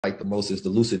like the most is the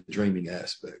lucid dreaming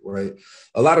aspect, right?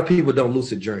 A lot of people don't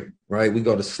lucid dream, right? We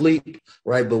go to sleep,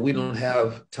 right? But we don't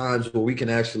have times where we can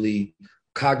actually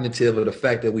cognitive of the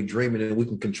fact that we're dreaming and we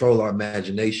can control our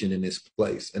imagination in this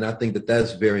place. And I think that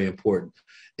that's very important.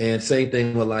 And same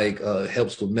thing with like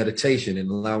helps with meditation and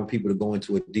allowing people to go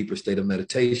into a deeper state of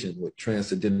meditation with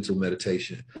transcendental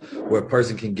meditation, where a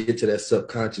person can get to that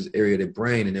subconscious area of their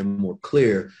brain and they're more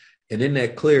clear. And in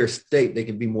that clear state, they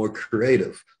can be more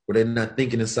creative, where they're not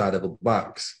thinking inside of a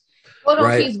box, Hold on,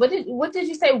 right? Keys. What did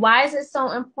you say? Why is it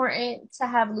so important to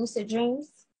have lucid dreams?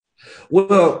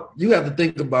 Well, you have to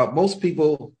think about most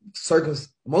people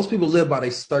live by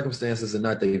their circumstances and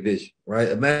not their vision, right?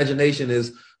 Imagination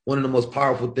is one of the most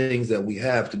powerful things that we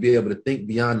have to be able to think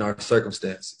beyond our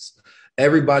circumstances.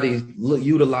 Everybody's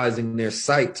utilizing their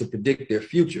sight to predict their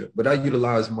future, but I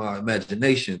utilize my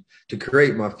imagination to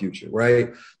create my future,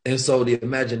 right? And so the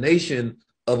imagination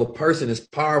of a person is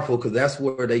powerful because that's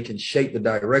where they can shape the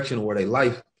direction of where their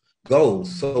life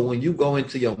goes. So when you go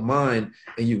into your mind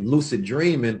and you lucid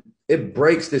dreaming, it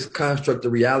breaks this construct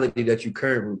of reality that you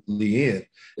currently in.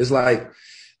 It's like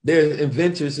there's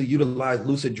inventors who utilize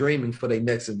lucid dreaming for their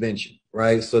next invention,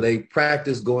 right? So they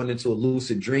practice going into a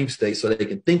lucid dream state so they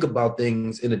can think about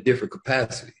things in a different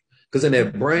capacity. Because in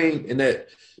that brain, in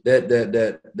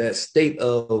that state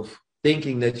of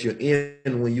thinking that you're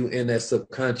in when you're in that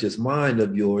subconscious mind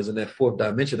of yours in that fourth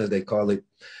dimension, as they call it,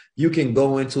 you can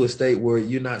go into a state where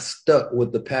you're not stuck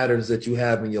with the patterns that you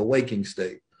have in your waking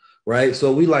state, right?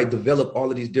 So we like develop all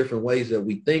of these different ways that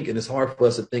we think, and it's hard for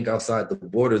us to think outside the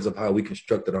borders of how we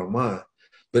constructed our mind.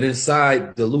 But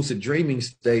inside the lucid dreaming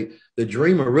state, the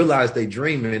dreamer realizes they're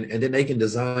dreaming, and then they can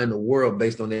design the world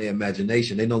based on their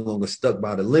imagination. They're no longer stuck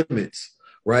by the limits,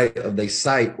 right, of their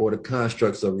sight or the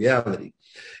constructs of reality.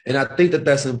 And I think that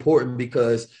that's important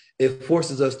because it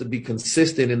forces us to be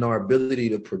consistent in our ability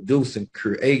to produce and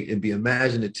create and be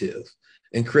imaginative.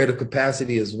 And creative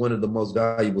capacity is one of the most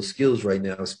valuable skills right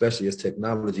now, especially as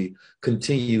technology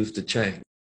continues to change.